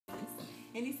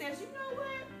And he says, you know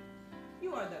what?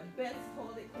 You are the best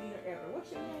toilet cleaner ever.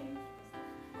 What's your name?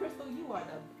 Crystal, you are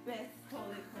the best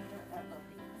toilet cleaner ever.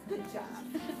 Good job.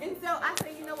 And so I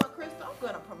say, you know what, Crystal? I'm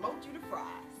going to promote you to fries.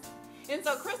 And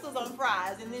so Crystal's on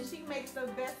fries, and then she makes the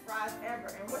best fries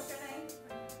ever. And what's your name?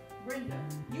 Brenda.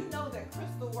 You know that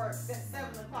Crystal works that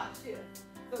 7 o'clock shift.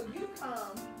 So you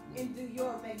come and do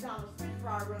your McDonald's French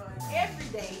fry run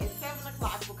every day at 7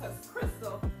 o'clock because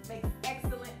Crystal makes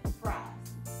excellent fries.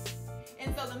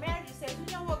 And so the manager says,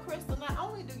 you know what, Crystal, not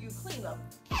only do you clean up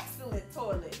excellent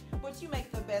toilet, but you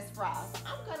make the best fries. So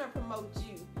I'm going to promote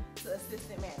you to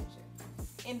assistant manager.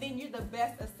 And then you're the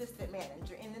best assistant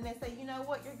manager. And then they say, you know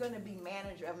what, you're going to be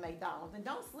manager of McDonald's. And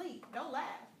don't sleep, don't laugh.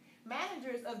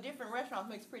 Managers of different restaurants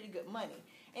makes pretty good money.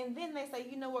 And then they say,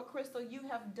 you know what, Crystal, you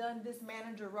have done this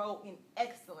manager role in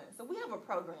excellence. So we have a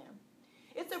program.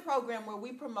 It's a program where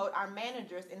we promote our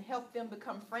managers and help them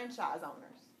become franchise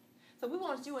owners. So we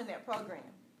want you in that program.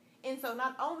 And so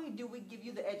not only do we give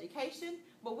you the education,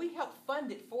 but we help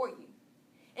fund it for you.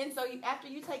 And so after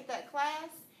you take that class,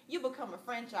 you become a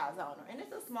franchise owner. And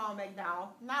it's a small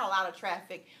McDonald's, not a lot of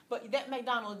traffic, but that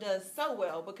McDonald's does so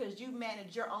well because you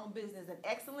manage your own business in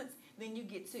excellence, then you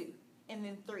get 2, and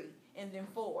then 3, and then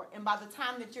 4. And by the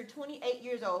time that you're 28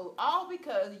 years old, all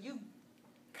because you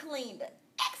cleaned an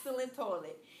excellent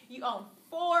toilet, you own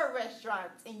 4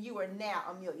 restaurants, and you are now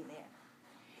a millionaire.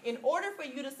 In order for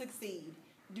you to succeed,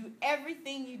 do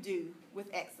everything you do with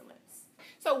excellence.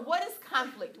 So what is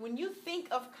conflict? When you think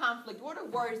of conflict, what are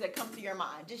words that come to your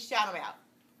mind? Just shout them out.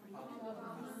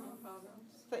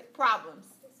 Problems.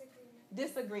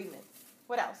 Disagreements.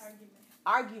 What else?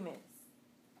 Arguments.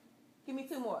 Give me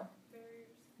 2 more.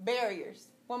 Barriers.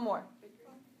 One more.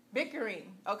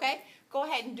 Bickering. Okay? Go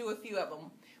ahead and do a few of them.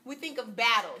 We think of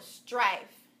battles,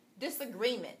 strife,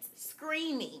 disagreements,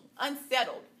 screaming,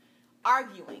 unsettled,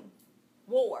 arguing,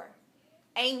 war,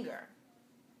 anger,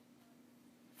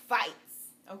 fights.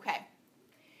 Okay.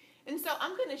 And so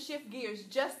I'm going to shift gears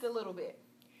just a little bit.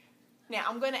 Now,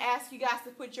 I'm going to ask you guys to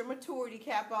put your maturity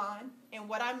cap on. And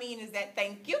what I mean is that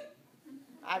thank you.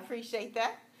 I appreciate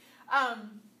that.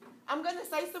 I'm going to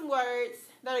say some words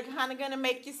that are kind of going to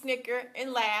make you snicker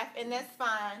and laugh, and that's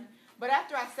fine. But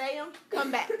after I say them,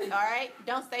 come back, all right?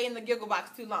 Don't stay in the giggle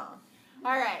box too long.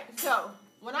 All right, so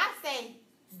when I say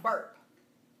burp,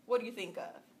 what do you think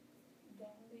of?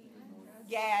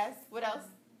 Gas. What else?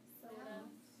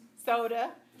 Soda.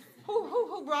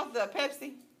 Who brought the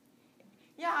Pepsi?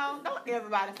 Y'all, don't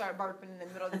everybody start burping in the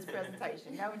middle of this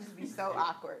presentation. That would just be so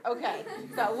awkward. Okay,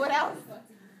 so what else?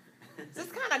 It's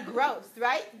just kind of gross,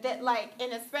 right? That like,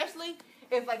 and especially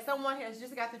if like someone has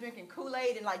just got to drinking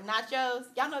Kool-Aid and like nachos.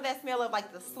 Y'all know that smell of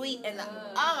like the sweet and the,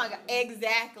 oh my God,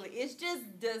 exactly. It's just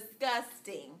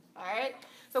disgusting, all right?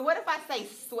 So what if I say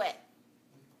sweat?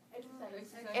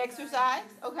 Exercise.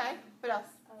 Okay. What else?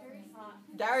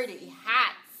 Dirty,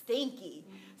 hot, stinky.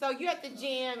 So you're at the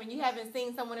gym and you haven't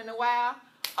seen someone in a while.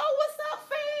 Oh, what's up,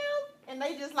 fam? And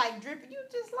they just like dripping. You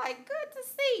just like, good to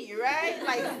see you, right?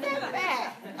 Like, step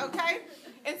back, okay?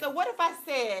 And so what if I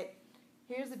said,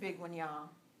 here's a big one, y'all.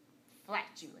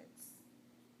 Flatulence.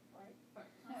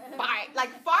 Fart.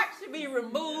 Like, fart should be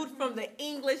removed from the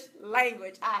English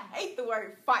language. I hate the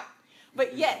word fart.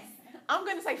 But yes, I'm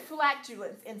going to say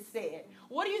flatulence instead.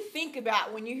 What do you think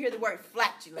about when you hear the word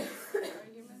flatulence?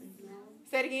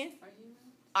 Say it again.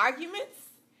 Arguments?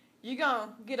 You're going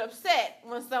to get upset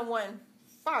when someone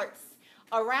farts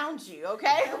around you,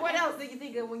 okay? What else do you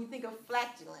think of when you think of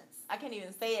flatulence? I can't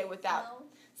even say it without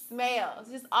smell.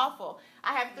 It's just awful.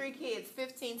 I have 3 kids,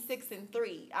 15, 6, and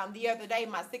 3. The other day,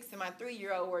 my 6 and my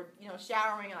 3-year-old were,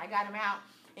 showering, and I got them out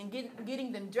and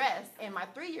getting them dressed. And my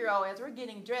 3-year-old, as we're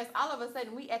getting dressed, all of a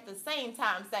sudden, we at the same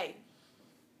time say,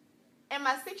 and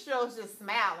my 6-year-old's just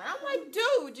smiling. I'm like,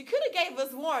 dude, you could have gave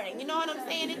us warning. You know what I'm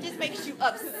saying? It just makes you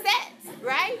upset,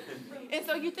 right? And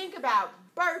so you think about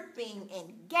burping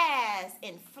and gas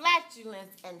and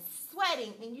flatulence and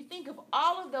sweating, and you think of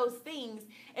all of those things,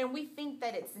 and we think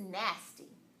that it's nasty.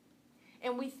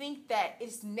 And we think that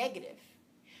it's negative.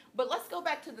 But let's go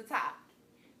back to the top.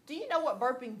 Do you know what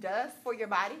burping does for your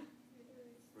body?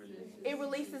 It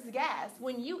releases gas.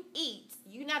 When you eat,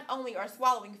 you not only are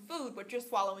swallowing food, but you're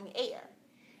swallowing air.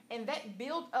 And that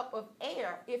buildup of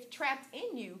air, if trapped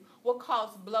in you, will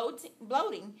cause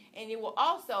bloating, and it will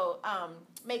also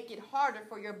make it harder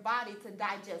for your body to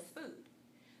digest food.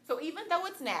 So even though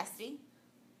it's nasty,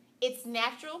 it's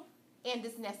natural and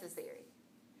it's necessary.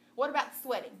 What about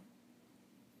sweating?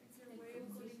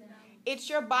 It's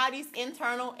your body's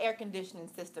internal air conditioning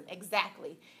system.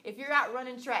 Exactly. If you're out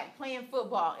running track, playing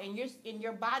football, and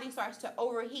your body starts to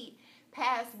overheat,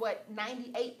 past what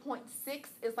 98.6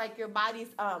 is like your body's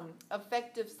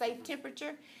effective safe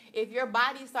temperature. If your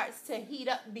body starts to heat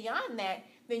up beyond that,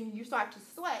 then you start to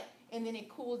sweat and then it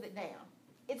cools it down.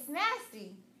 It's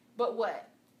nasty, but what?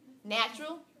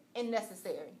 Natural and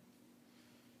necessary.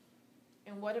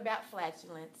 And what about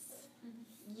flatulence?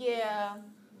 Yeah,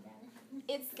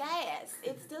 it's gas.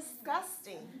 It's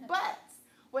disgusting. But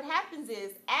what happens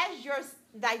is, as your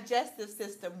digestive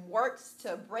system works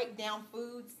to break down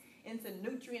foods into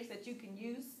nutrients that you can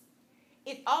use,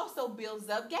 it also builds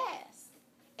up gas.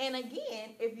 And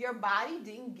again, if your body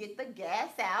didn't get the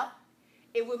gas out,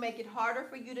 it would make it harder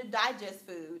for you to digest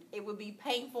food. It would be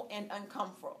painful and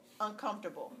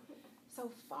uncomfortable.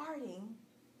 So farting,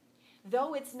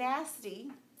 though it's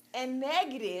nasty and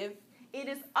negative, it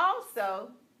is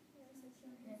also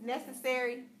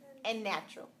necessary and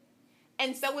natural.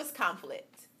 And so is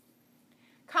conflict.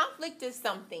 Conflict is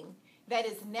something that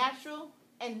is natural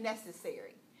and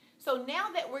necessary. So now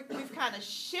that we've kind of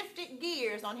shifted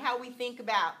gears on how we think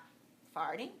about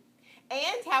farting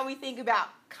and how we think about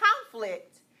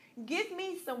conflict, give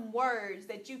me some words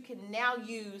that you can now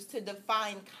use to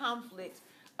define conflict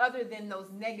other than those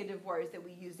negative words that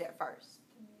we used at first.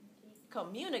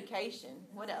 Communication.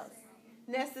 What else?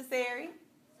 Necessary.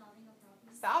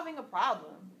 Solving a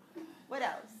problem. What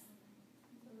else?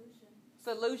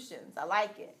 Solutions. I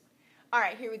like it. All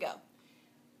right, here we go.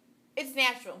 It's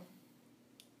natural.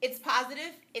 It's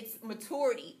positive. It's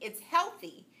maturity. It's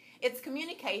healthy. It's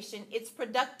communication. It's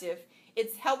productive.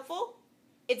 It's helpful.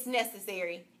 It's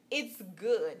necessary. It's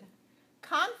good.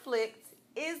 Conflict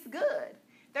is good.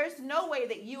 There's no way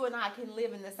that you and I can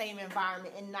live in the same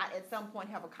environment and not at some point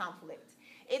have a conflict.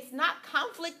 It's not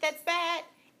conflict that's bad.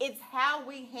 It's how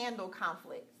we handle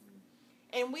conflict.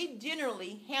 And we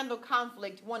generally handle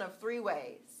conflict one of three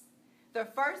ways. The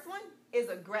first one is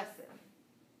aggressive.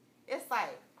 It's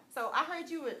like, so I heard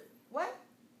you with what?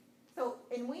 So,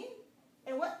 and when?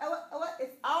 And what?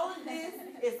 It's all of this.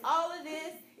 It's all of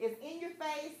this. It's in your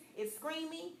face. It's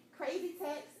screaming, crazy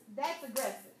text. That's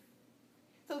aggressive.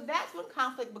 So that's when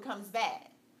conflict becomes bad.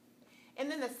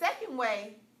 And then the second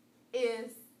way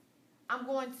is I'm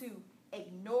going to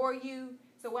ignore you.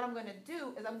 So what I'm going to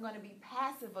do is I'm going to be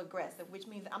passive aggressive, which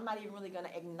means I'm not even really going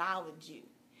to acknowledge you.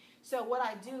 So what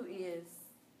I do is,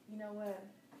 you know what?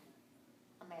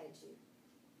 I'm mad at you.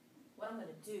 What I'm going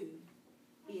to do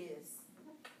is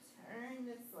turn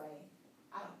this way.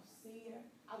 I don't see her.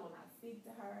 I will not speak to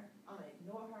her. I'm going to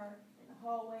ignore her in the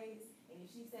hallways. And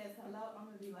if she says hello, I'm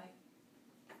going to be like,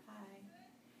 hi.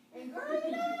 And girl,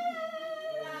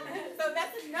 so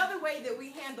that's another way that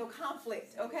we handle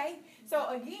conflict, okay? So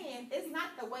again, it's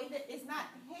not the way that it's not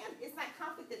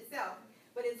conflict itself,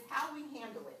 but it's how we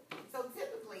handle it. So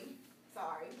typically,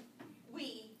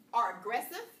 we are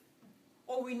aggressive,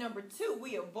 or we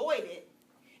avoid it.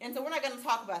 And so we're not going to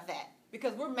talk about that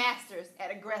because we're masters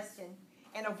at aggression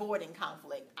and avoiding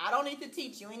conflict. I don't need to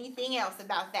teach you anything else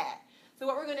about that. So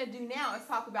what we're going to do now is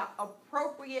talk about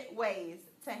appropriate ways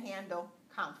to handle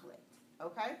conflict,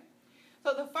 okay?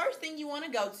 So the first thing you want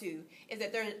to go to is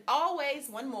that there's always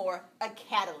one more, a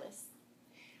catalyst.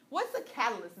 What's a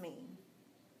catalyst mean?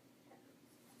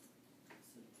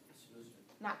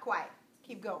 Not quite.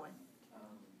 Keep going.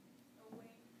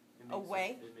 A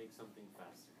way. It makes something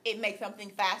faster. It makes something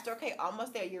faster. Okay,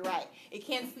 almost there. You're right. It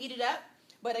can speed it up,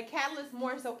 but a catalyst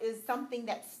more so is something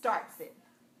that starts it.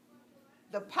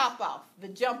 The pop off, the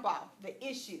jump off, the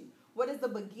issue. What is the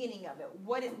beginning of it?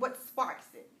 What sparks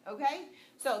it? Okay?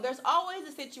 So there's always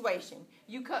a situation.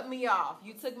 You cut me off.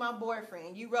 You took my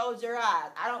boyfriend. You rolled your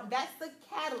eyes. That's the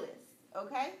catalyst.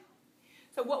 Okay?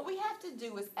 So what we have to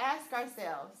do is ask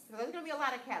ourselves, so there's going to be a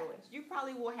lot of catalysts. You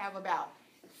probably will have about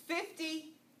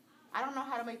 50, I don't know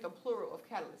how to make the plural of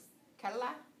catalyst.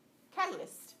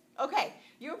 Catalyst. Okay.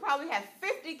 You'll probably have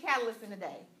 50 catalysts in a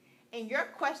day. And your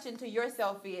question to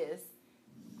yourself is,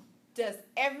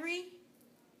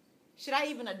 should I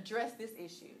even address this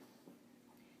issue?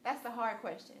 That's the hard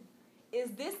question.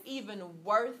 Is this even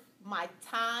worth my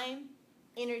time,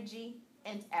 energy,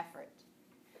 and effort?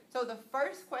 So the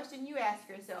first question you ask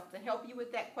yourself to help you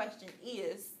with that question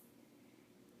is,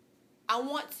 I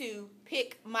want to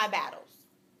pick my battles.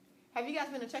 Have you guys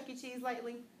been to Chuck E. Cheese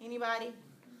lately? Anybody?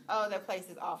 Oh, that place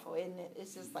is awful, isn't it?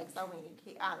 It's just like so many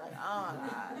kids. I'm like, oh my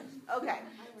gosh. Okay,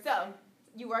 so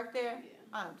you work there? Yeah.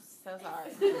 I'm so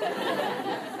sorry.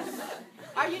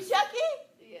 Are you Chucky?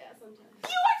 Yeah, sometimes.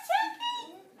 You are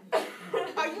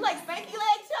Chucky? Are you like Spanky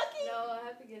Leg Chucky? No, I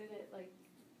have to get it at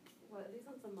least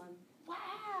once a month.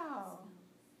 Wow.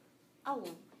 Oh,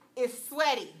 it's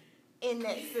sweaty in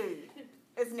that suit.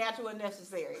 it's natural and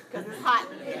necessary because it's hot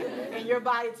in there. And your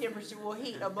body temperature will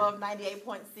heat above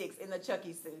 98.6 in the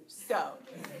Chucky suit. So,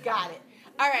 got it.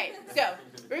 All right, so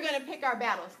we're going to pick our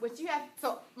battles.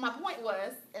 So my point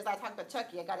was, as I talked about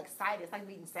Chucky, I got excited. It's like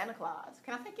meeting Santa Claus.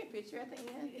 Can I take your picture at the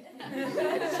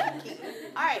end? Chucky.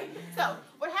 All right, so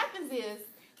what happens is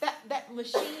that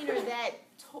machine or that,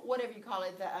 whatever you call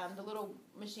it, the little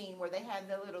machine where they have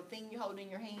the little thing you hold in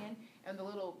your hand and the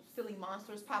little silly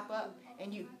monsters pop up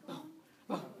and you, boom,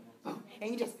 boom, boom,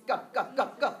 and you just go, go,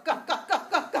 go, go, go, go, go,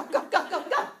 go, go, go, go, go,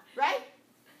 go, right?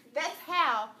 That's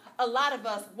how a lot of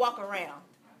us walk around.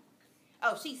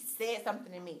 Oh, she said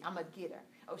something to me. I'm going to get her.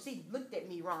 Oh, she looked at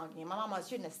me wrong. And my mama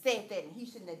shouldn't have said that, and he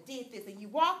shouldn't have did this. And you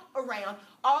walk around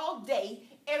all day,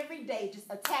 every day, just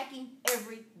attacking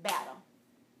every battle.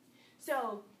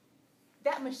 So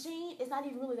that machine is not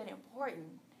even really that important.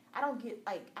 I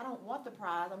don't want the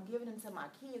prize. I'm giving them to my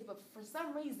kids. But for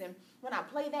some reason, when I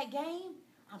play that game,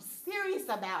 I'm serious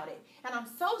about it. And I'm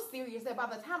so serious that by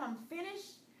the time I'm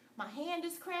finished, my hand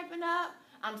is cramping up.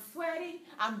 I'm sweating,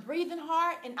 I'm breathing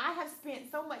hard, and I have spent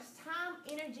so much time,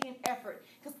 energy, and effort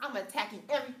because I'm attacking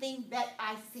everything that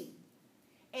I see.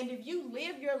 And if you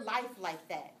live your life like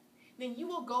that, then you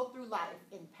will go through life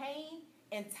in pain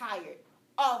and tired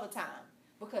all the time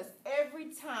because every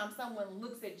time someone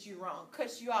looks at you wrong,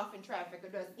 cuts you off in traffic, or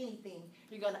does anything,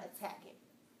 you're going to attack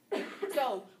it.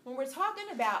 So when we're talking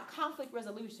about conflict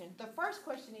resolution, the first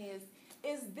question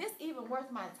is this even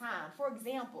worth my time? For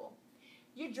example,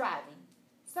 you're driving.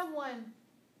 Someone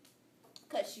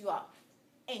cuts you off,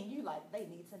 and you like, they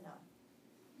need to know.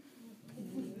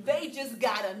 They just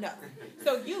got to know.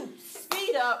 So you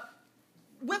speed up,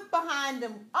 whip behind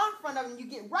them, on front of them, you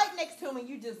get right next to them, and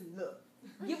you just look.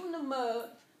 Give them the mug,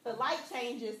 the light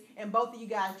changes, and both of you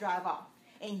guys drive off.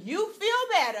 And you feel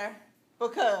better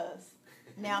because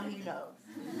now he knows.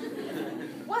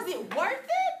 Was it worth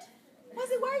it? Was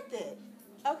it worth it?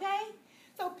 Okay?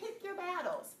 So pick your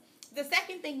battles. The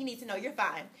second thing you need to know, you're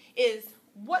fine, is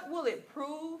what will it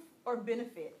prove or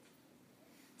benefit?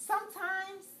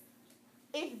 Sometimes,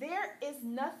 if there is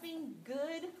nothing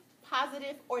good,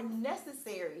 positive, or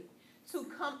necessary to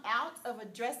come out of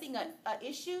addressing an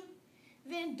issue,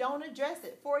 then don't address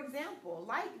it. For example,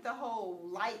 like the whole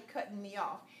light cutting me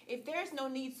off. If there's no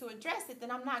need to address it,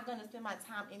 then I'm not going to spend my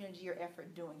time, energy, or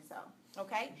effort doing so.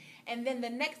 Okay? And then the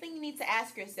next thing you need to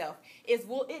ask yourself is,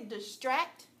 will it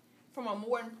distract from a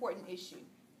more important issue?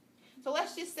 So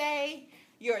let's just say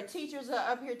your teachers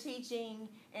are up here teaching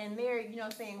and they're,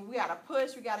 saying we got to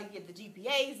push, we got to get the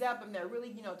GPAs up, and they're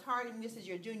really, targeting this is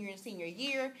your junior and senior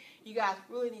year. You guys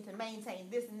really need to maintain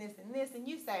this and this and this. And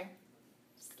you say,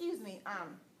 excuse me,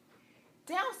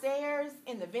 downstairs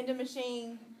in the vending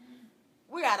machine,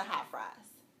 we're out of hot fries.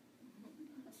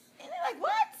 And they're like,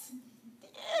 what?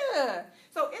 Yeah.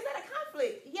 So is that a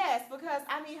conflict? Yes, because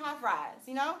I need hot fries,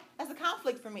 That's a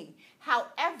conflict for me.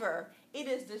 However, it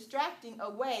is distracting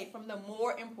away from the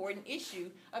more important issue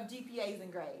of GPAs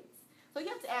and grades. So you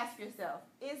have to ask yourself,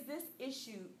 is this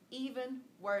issue even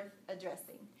worth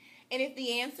addressing? And if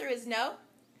the answer is no,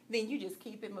 then you just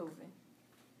keep it moving.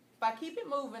 By keep it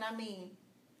moving, I mean,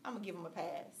 I'm going to give them a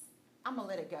pass. I'm going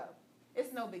to let it go.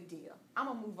 It's no big deal. I'm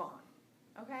going to move on.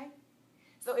 Okay?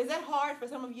 So is that hard for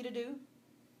some of you to do?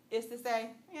 Is to say,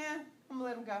 yeah, I'm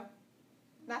going to let them go.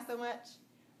 Not so much?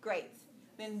 Great.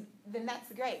 Then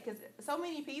that's great, because so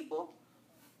many people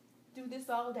do this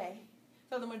all day.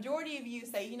 So the majority of you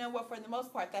say, you know what, for the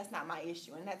most part, that's not my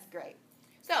issue, and that's great.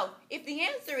 So if the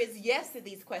answer is yes to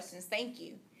these questions, thank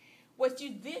you. What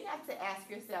you then have to ask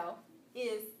yourself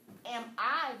is, am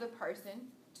I the person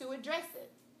to address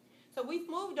it? So we've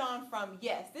moved on from,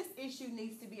 yes, this issue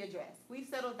needs to be addressed. We've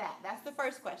settled that. That's the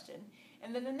first question.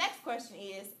 And then the next question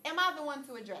is, am I the one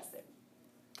to address it?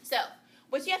 So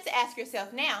what you have to ask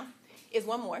yourself now is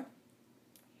one more,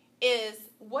 is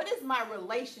what is my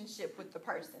relationship with the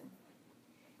person?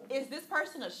 Is this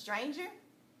person a stranger?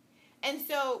 And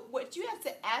so what you have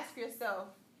to ask yourself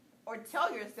or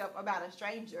tell yourself about a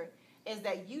stranger is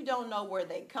that you don't know where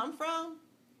they come from,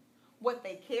 what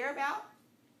they care about,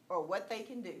 or what they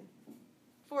can do.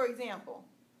 For example,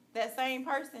 that same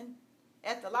person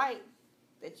at the light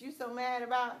that you so mad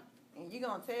about, and you're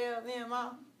going to tell them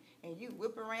off, and you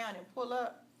whip around and pull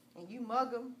up, and you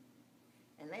mug them,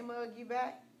 and they mug you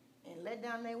back, and let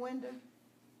down their window,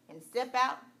 and step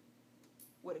out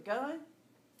with a gun,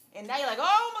 and now you're like,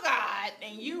 oh my God,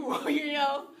 and you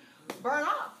burn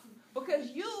off.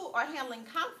 Because you are handling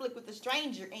conflict with a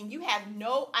stranger, and you have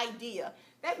no idea.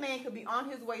 That man could be on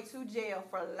his way to jail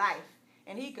for life,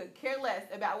 and he could care less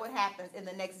about what happens in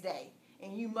the next day,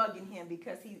 and you mugging him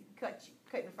because he cut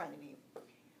in front of you.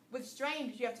 With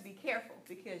strangers, you have to be careful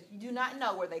because you do not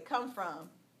know where they come from,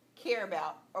 care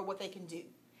about, or what they can do.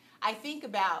 I think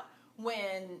about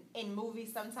when in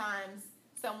movies sometimes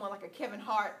someone like a Kevin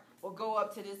Hart will go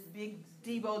up to this big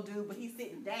Debo dude, but he's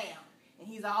sitting down and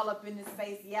he's all up in his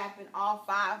face yapping, all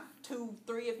 5, 2,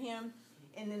 3 of him,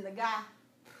 and then the guy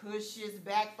pushes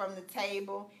back from the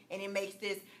table and it makes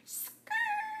this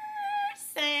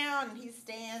skrrr sound, and he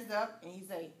stands up and he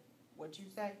say, "What'd you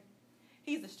say?"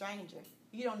 He's a stranger.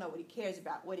 You don't know what he cares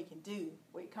about, what he can do,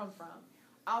 where he come from.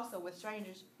 Also, with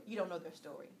strangers, you don't know their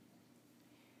story.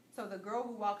 So the girl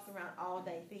who walks around all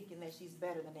day thinking that she's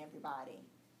better than everybody,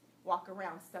 walk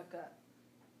around stuck up,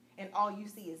 and all you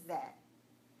see is that.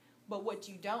 But what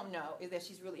you don't know is that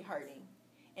she's really hurting,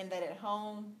 and that at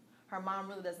home, her mom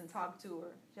really doesn't talk to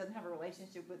her. She doesn't have a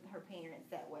relationship with her parents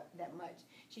that much.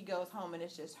 She goes home and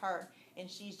it's just her, and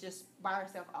she's just by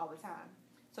herself all the time.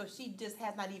 So she just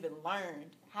has not even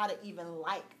learned how to even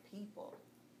like people.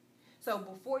 So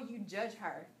before you judge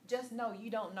her, just know you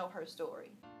don't know her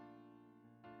story.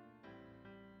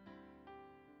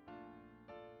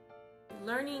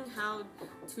 Learning how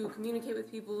to communicate with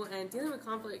people and dealing with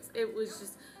conflicts, it was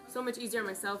just so much easier on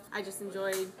myself. I just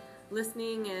enjoyed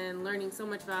listening and learning so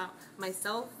much about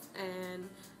myself, and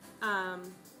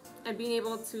being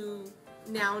able to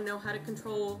now know how to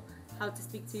control how to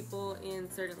speak to people in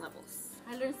certain levels.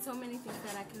 I learned so many things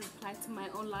that I can apply to my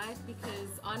own life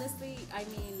because honestly, I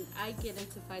mean, I get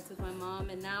into fights with my mom,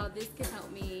 and now this can help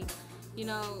me, you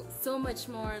know, so much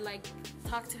more, like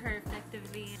talk to her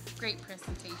effectively. Great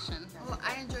presentation. Well,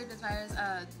 I enjoyed the tires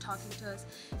talking to us.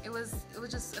 It was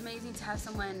just amazing to have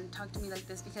someone talk to me like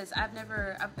this because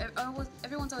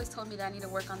everyone's always told me that I need to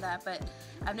work on that, but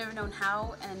I've never known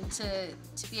how, and to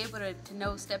be able to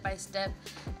know step by step,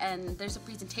 and there's a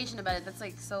presentation about it that's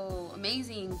like so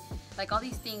amazing. Like all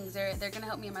these things, they're gonna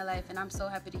help me in my life, and I'm so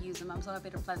happy to use them. I'm so happy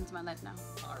to apply them to my life now.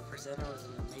 Our presenter was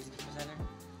an amazing presenter.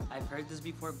 I've heard this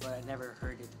before, but I never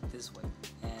heard it this way.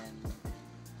 And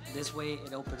this way,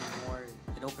 it opened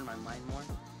my mind more.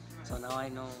 So now I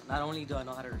know, not only do I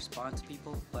know how to respond to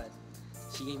people, but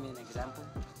she gave me an example,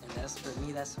 and that's, for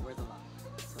me, that's worth a lot.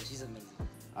 So she's amazing.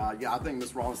 Yeah, I think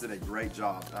Ms. Rollins did a great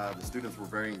job. The students were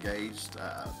very engaged.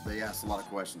 They asked a lot of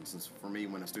questions. And for me,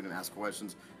 when a student asks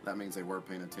questions, that means they were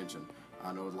paying attention.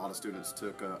 I know a lot of students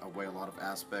took away a lot of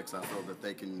aspects I feel that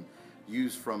they can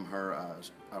use from her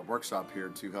workshop here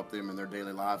to help them in their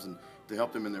daily lives and to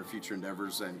help them in their future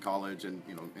endeavors in college and,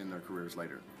 you know, in their careers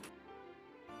later.